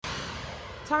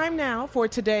Time now for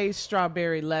today's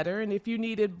Strawberry Letter. And if you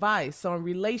need advice on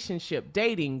relationship,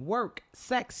 dating, work,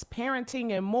 sex,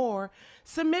 parenting, and more,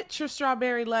 submit your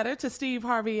Strawberry Letter to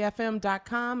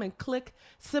steveharveyfm.com and click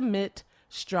Submit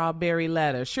Strawberry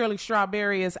Letter. Shirley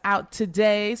Strawberry is out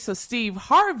today, so Steve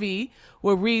Harvey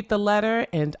will read the letter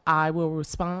and I will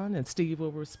respond and Steve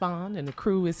will respond and the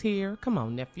crew is here. Come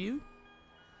on, nephew.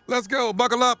 Let's go.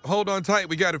 Buckle up. Hold on tight.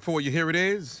 We got it for you. Here it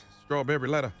is. Strawberry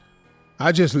Letter.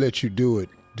 I just let you do it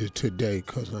today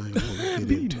because I ain't going to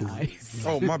get into nice. it.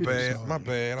 Oh, my bad. My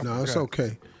bad. No, it's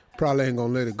okay. Probably ain't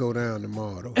going to let it go down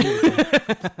tomorrow,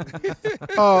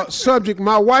 though. Subject,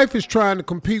 my wife is trying to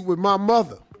compete with my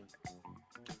mother.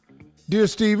 Dear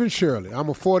Steve and Shirley, I'm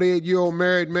a 48-year-old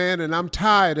married man, and I'm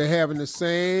tired of having the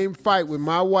same fight with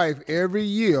my wife every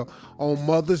year on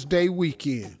Mother's Day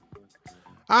weekend.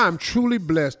 I am truly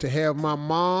blessed to have my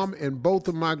mom and both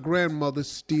of my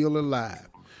grandmothers still alive.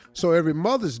 So every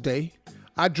Mother's Day,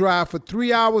 I drive for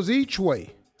 3 hours each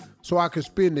way so I can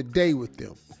spend the day with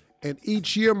them. And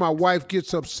each year, my wife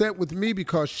gets upset with me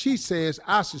because she says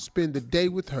I should spend the day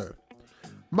with her.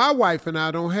 My wife and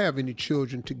I don't have any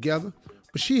children together,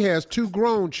 but she has 2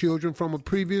 grown children from a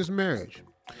previous marriage.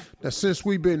 Now, since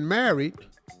we've been married,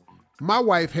 my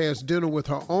wife has dinner with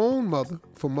her own mother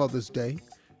for Mother's Day,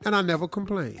 and I never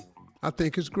complain. I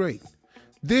think it's great.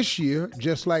 This year,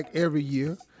 just like every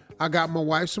year, I got my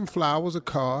wife some flowers, a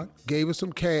card, gave her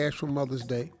some cash for Mother's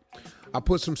Day. I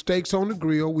put some steaks on the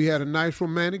grill. We had a nice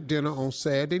romantic dinner on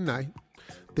Saturday night.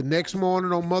 The next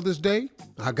morning on Mother's Day,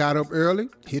 I got up early,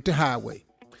 hit the highway.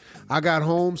 I got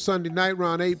home Sunday night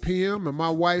around 8 p.m. and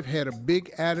my wife had a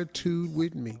big attitude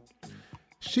with me.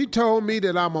 She told me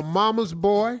that I'm a mama's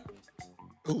boy.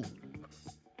 Ooh.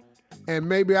 And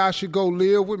maybe I should go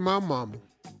live with my mama.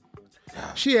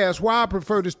 She asked why I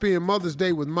prefer to spend Mother's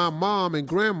Day with my mom and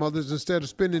grandmothers instead of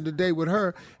spending the day with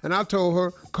her. And I told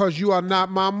her, because you are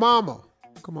not my mama.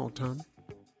 Come on, Tommy.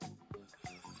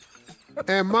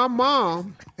 And my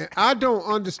mom, and I don't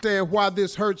understand why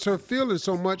this hurts her feelings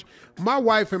so much. My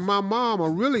wife and my mom are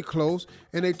really close,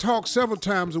 and they talk several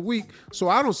times a week, so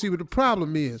I don't see what the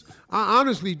problem is. I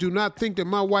honestly do not think that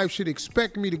my wife should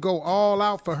expect me to go all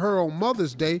out for her on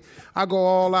Mother's Day. I go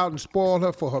all out and spoil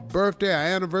her for her birthday, her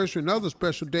anniversary, and other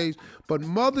special days, but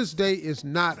Mother's Day is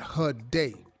not her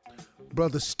day.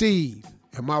 Brother Steve,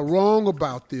 am I wrong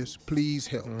about this? Please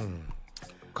help.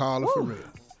 Carla for real.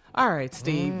 All right,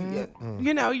 Steve.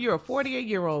 You know, you're a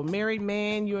 48-year-old married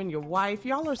man. You and your wife,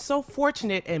 y'all are so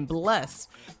fortunate and blessed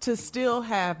to still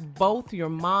have both your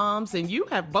moms and you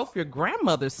have both your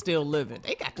grandmothers still living.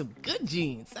 They got the good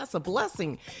genes. That's a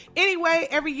blessing. Anyway,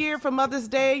 every year for Mother's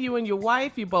Day, you and your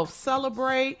wife, you both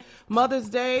celebrate Mother's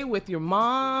Day with your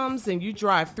moms and you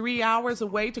drive 3 hours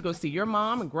away to go see your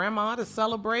mom and grandma to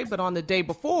celebrate. But on the day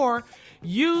before,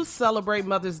 you celebrate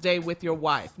Mother's Day with your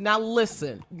wife. Now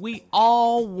listen, we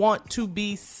all want to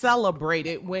be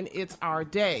celebrated when it's our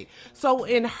day. So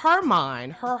in her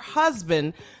mind, her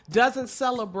husband doesn't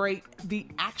celebrate the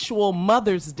actual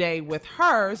Mother's Day with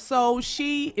her, so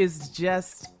she is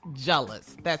just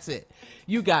jealous. That's it.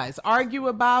 You guys argue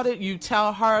about it. You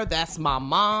tell her, that's my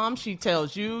mom. She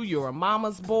tells you, you're a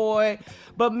mama's boy.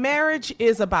 But marriage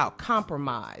is about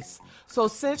compromise. So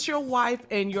since your wife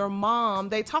and your mom,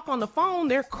 they talk on the phone,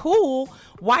 they're cool,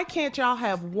 why can't y'all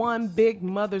have one big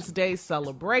Mother's Day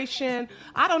celebration?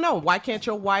 I don't know. Why can't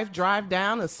your wife drive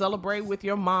down and celebrate with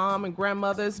your mom and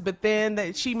grandmothers? But then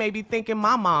that she may be thinking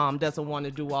my mom doesn't want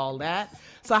to do all that.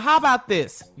 So how about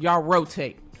this? Y'all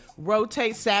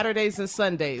rotate Saturdays and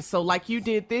Sundays. So like you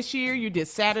did this year, you did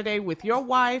Saturday with your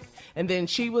wife, and then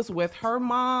she was with her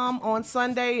mom on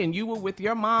Sunday, and you were with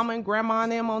your mom and grandma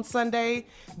and them on Sunday.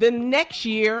 Then next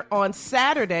year on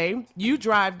Saturday, you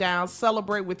drive down,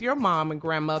 celebrate with your mom and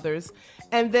grandmothers,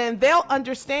 and then they'll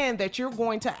understand that you're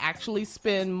going to actually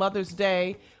spend Mother's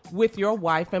Day with your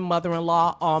wife and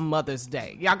mother-in-law on Mother's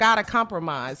Day. Y'all gotta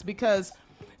compromise, because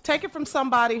take it from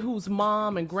somebody whose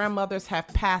mom and grandmothers have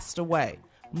passed away.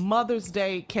 Mother's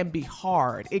Day can be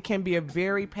hard. It can be a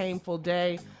very painful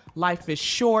day. Life is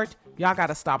short. Y'all got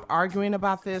to stop arguing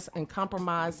about this and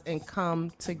compromise and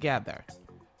come together.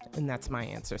 And that's my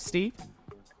answer. Steve?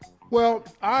 Well,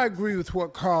 I agree with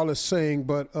what Carla's saying,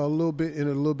 but in a little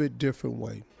bit different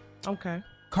way. Okay.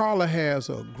 Carla has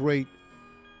a great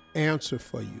answer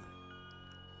for you,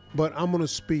 but I'm going to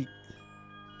speak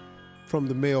from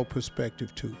the male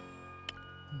perspective too.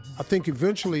 I think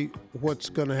eventually what's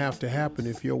going to have to happen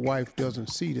if your wife doesn't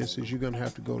see this is you're going to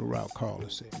have to go the route Carla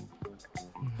said.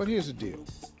 But here's the deal.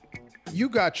 You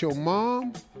got your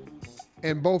mom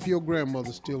and both your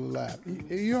grandmothers still alive.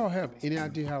 You all have any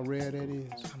idea how rare that is?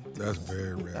 That's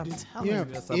very rare. I'm telling You you,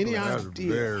 have that's any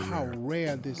idea how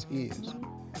rare this is?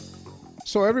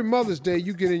 So every Mother's Day,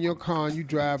 you get in your car and you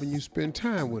drive and you spend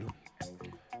time with them.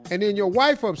 And then your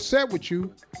wife upset with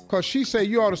you because she say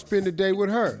you ought to spend the day with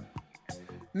her.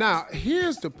 Now,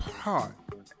 here's the part.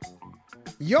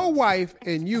 Your wife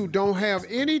and you don't have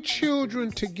any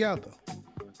children together.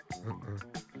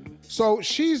 So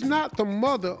she's not the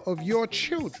mother of your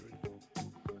children.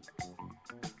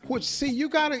 Which, see, you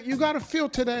gotta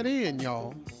filter that in,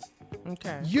 y'all.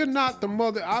 Okay. You're not the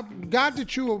mother. I got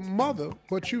that you're a mother,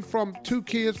 but you from 2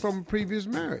 kids from a previous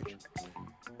marriage.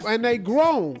 And they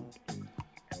grown.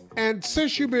 And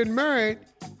since you've been married,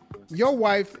 your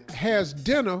wife has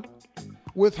dinner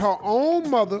with her own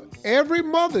mother every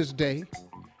Mother's Day,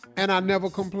 and I never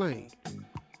complained.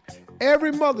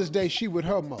 Every Mother's Day, she with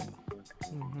her mother.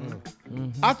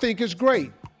 I think it's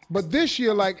great. But this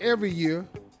year, like every year,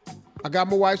 I got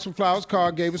my wife some flowers,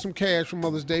 card, gave her some cash for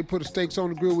Mother's Day, put the steaks on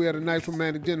the grill. We had a nice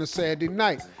romantic dinner Saturday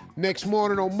night. Next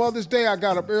morning on Mother's Day, I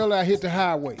got up early, I hit the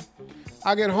highway.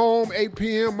 I get home, 8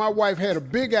 p.m., my wife had a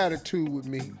big attitude with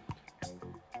me.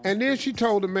 And then she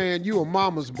told the man, you a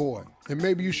mama's boy, and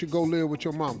maybe you should go live with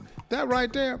your mama. That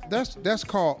right there, that's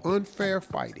called unfair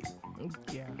fighting.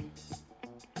 Yeah.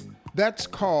 That's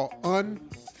called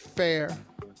unfair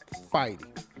fighting.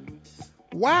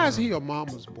 Why is he a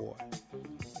mama's boy?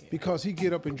 Because he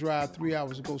get up and drive 3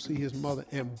 hours to go see his mother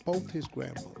and both his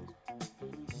grandmothers.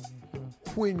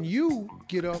 When you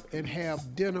get up and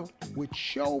have dinner with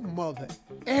your mother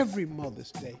every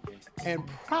Mother's Day and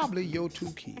probably your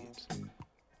 2 kids.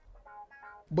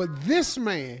 But this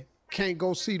man can't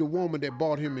go see the woman that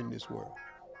brought him in this world.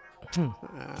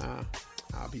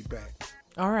 I'll be back.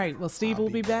 All right. Well, Steve will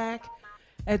be back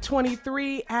at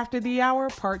 23 after the hour,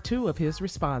 part 2 of his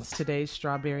response, today's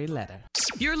Strawberry Letter.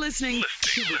 You're listening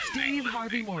to the Steve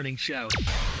Harvey Morning Show.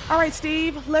 All right,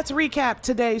 Steve, let's recap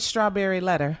today's Strawberry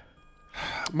Letter.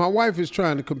 My wife is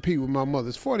trying to compete with my mother.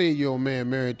 This 48-year-old man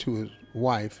married to his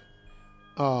wife.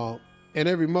 And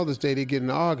every Mother's Day they get in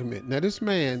an argument. Now, this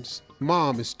man's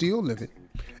mom is still living,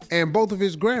 and both of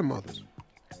his grandmothers.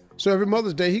 So every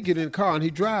Mother's Day he get in the car and he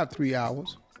drive 3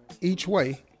 hours each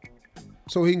way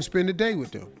so he can spend the day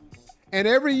with them. And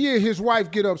every year his wife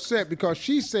get upset because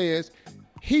she says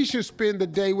he should spend the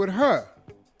day with her.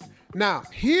 Now,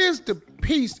 here's the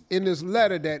piece in this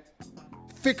letter that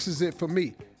fixes it for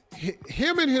me.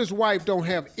 Him and his wife don't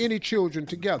have any children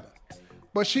together,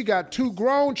 but she got 2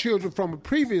 grown children from a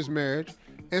previous marriage,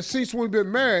 and since we've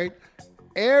been married,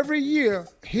 every year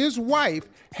his wife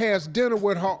has dinner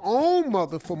with her own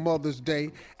mother for Mother's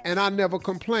Day, and I never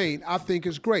complain. I think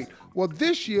it's great. Well,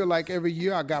 this year, like every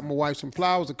year, I got my wife some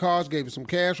flowers and cards, gave her some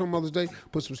cash on Mother's Day,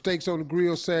 put some steaks on the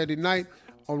grill Saturday night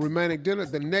on romantic dinner.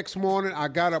 The next morning, I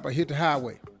got up, I hit the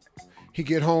highway. He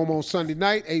get home on Sunday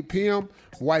night, 8 p.m.,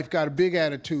 wife got a big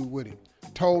attitude with him.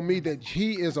 Told me that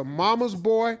he is a mama's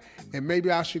boy and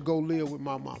maybe I should go live with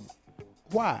my mama.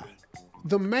 Why?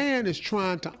 The man is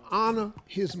trying to honor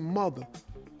his mother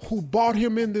who brought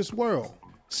him in this world.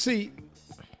 See,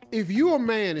 if you a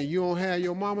man and you don't have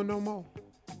your mama no more,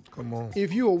 come on.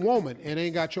 If you a woman and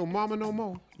ain't got your mama no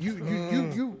more, you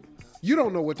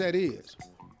don't know what that is.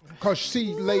 Cause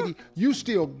see, lady, you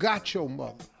still got your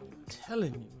mother. I'm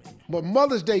telling you, man. But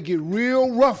Mother's Day get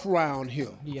real rough around here.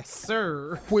 Yes,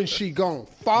 sir. When she gone.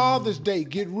 Father's Day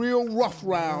get real rough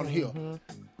around here.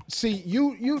 See,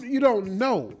 you don't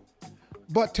know.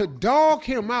 But to dog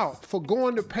him out for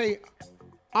going to pay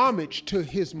homage to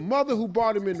his mother who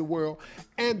brought him in the world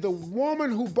and the woman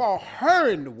who brought her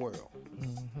in the world.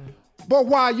 But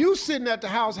while you sitting at the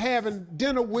house having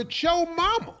dinner with your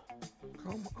mama.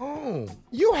 Come on.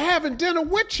 You having dinner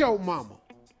with your mama.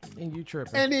 And you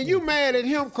tripping. And then you mad at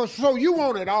him because so you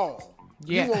want it all.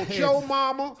 Yeah. You want your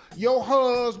mama, your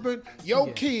husband, your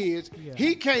kids. Yeah.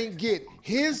 He can't get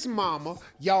his mama.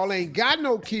 Y'all ain't got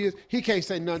no kids. He can't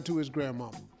say nothing to his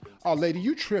grandmama. Oh, lady,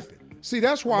 you tripping. See,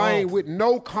 that's why I ain't with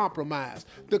no compromise.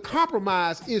 The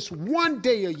compromise is 1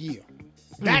 day a year.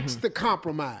 That's the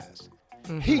compromise.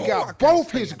 He got both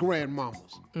his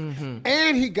grandmamas.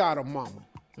 And he got a mama.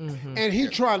 And he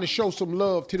trying to show some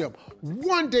love to them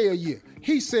 1 day a year.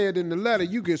 He said in the letter,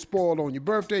 you get spoiled on your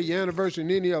birthday, your anniversary,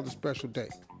 and any other special day.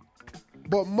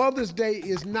 But Mother's Day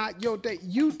is not your day.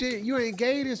 You ain't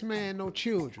gave this man no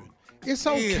children. It's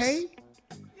okay.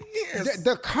 Yes.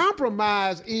 The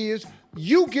compromise is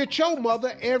you get your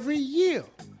mother every year.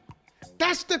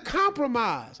 That's the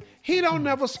compromise. He don't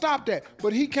never stop that,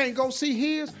 but he can't go see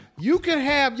his. You can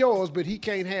have yours, but he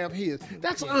can't have his.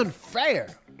 That's unfair.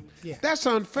 Yeah. That's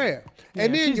unfair.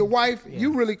 And Yeah, then your wife, yeah.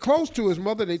 you really close to his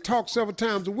mother. They talk several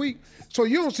times a week. So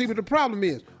you don't see what the problem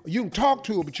is. You can talk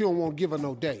to her, but you don't want to give her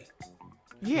no day.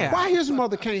 Yeah. Why his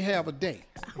mother can't have a day?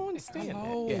 I don't understand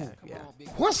that. Yeah.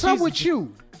 What's up with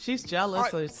you? She's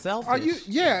jealous or selfish. Are you?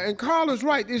 Yeah, and Carla's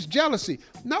right. It's jealousy.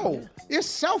 No, it's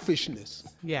selfishness.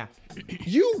 Yeah.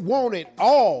 You want it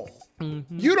all.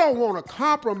 You don't want to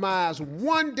compromise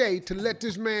one day to let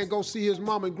this man go see his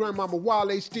mama and grandmama while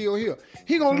they still here.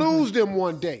 He gonna lose them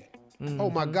one day.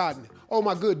 Oh my God. Oh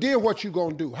my good. Then what you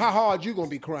gonna do? How hard you gonna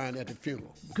be crying at the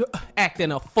funeral?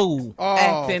 Acting a fool. Oh,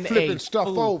 Acting flipping a stuff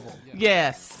fool. over.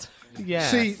 Yes. Yes.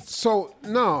 See, so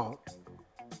no.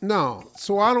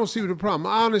 So I don't see the problem.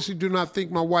 I honestly do not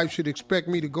think my wife should expect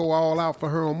me to go all out for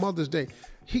her on Mother's Day.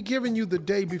 He giving you the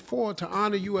day before to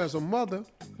honor you as a mother.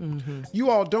 You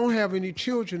all don't have any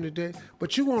children today,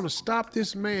 but you want to stop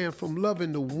this man from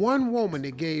loving the one woman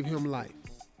that gave him life.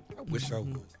 I wish I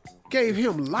would. Gave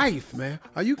him life, man.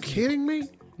 Are you kidding me?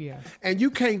 Yeah. And you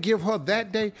can't give her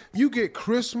that day. You get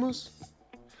Christmas.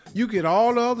 You get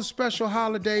all the other special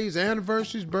holidays,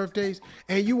 anniversaries, birthdays,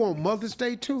 and you want Mother's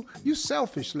Day too? You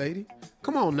selfish, lady.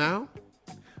 Come on now.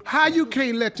 How you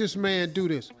can't let this man do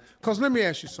this? Because let me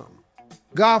ask you something.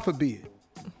 God forbid,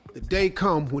 the day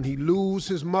come when he lose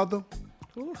his mother,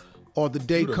 or the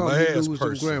day come he lose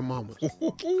his grandmama.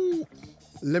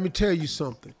 Let me tell you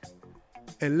something.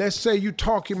 And let's say you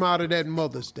talk him out of that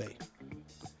Mother's Day,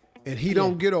 and he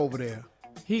don't get over there,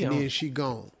 and then she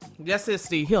gone. That's it,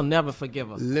 Steve. He'll never forgive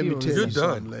her. Let me tell you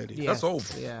something, lady. Yes, That's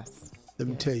over. Yes. Let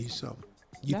me tell you something.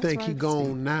 You That's think he right, gone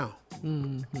Steve. now.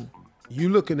 You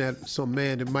looking at some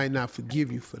man that might not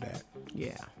forgive you for that,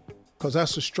 Yeah. because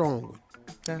that's a strong one.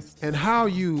 That's And how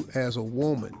you, as a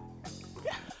woman,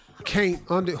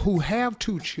 who have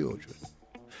two children,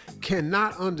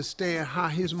 cannot understand how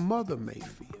his mother may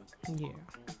feel. yeah.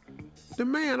 The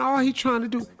man, all he trying to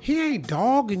do, he ain't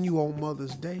dogging you on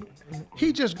Mother's Day.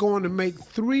 He just going to make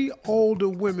 3 older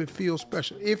women feel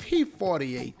special. If he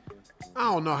 48, I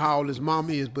don't know how old his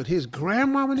mama is, but his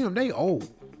grandmama and them, they old.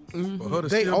 For her to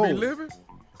They still be old. living?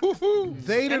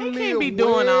 They And done he live can't be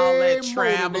doing all way that more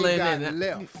than they traveling got and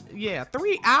left. Yeah,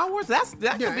 3 hours. That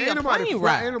could be a plane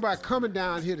ride. Ain't nobody coming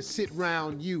down here to sit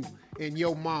around you and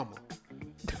your mama.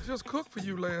 Just cooked for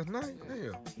you last night.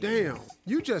 Hell. Damn,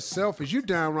 you just selfish. You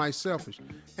downright selfish.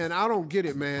 And I don't get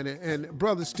it, man. And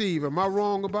Brother Steve, am I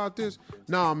wrong about this?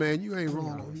 Nah, man, you ain't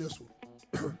wrong on this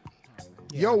one.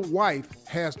 Your wife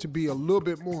has to be a little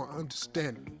bit more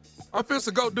understanding. I'm finna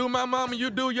to go do my mama, you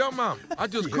do your mama. I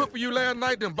just cooked for you last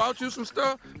night, then bought you some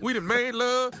stuff. We done made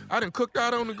love. I done cooked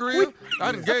out on the grill.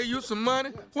 I done gave you some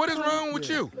money. What is wrong with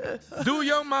you? Do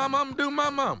your mama, I'm do my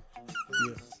mama.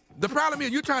 Yeah. The problem is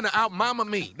you trying to out-mama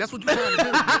me. That's what you're trying to do.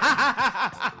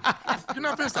 You're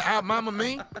not finna to out-mama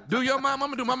me. Do your mama, I'm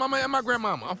gonna do my mama and my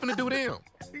grandmama. I'm finna do them.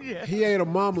 He ain't a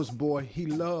mama's boy. He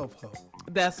love her.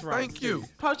 That's right. Thank you.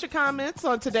 Post your comments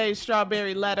on today's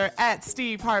Strawberry Letter at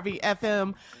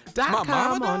SteveHarveyFM.com. My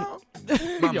mama, on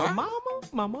dog? your my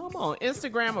mama on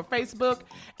Instagram or Facebook.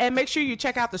 And make sure you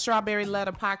check out the Strawberry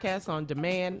Letter podcast on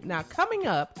demand. Now, coming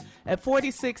up at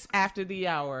 46 after the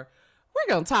hour,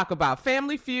 we're going to talk about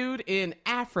Family Feud in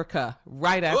Africa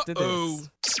right after this.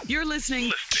 You're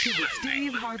listening to the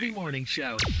Steve Harvey Morning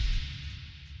Show.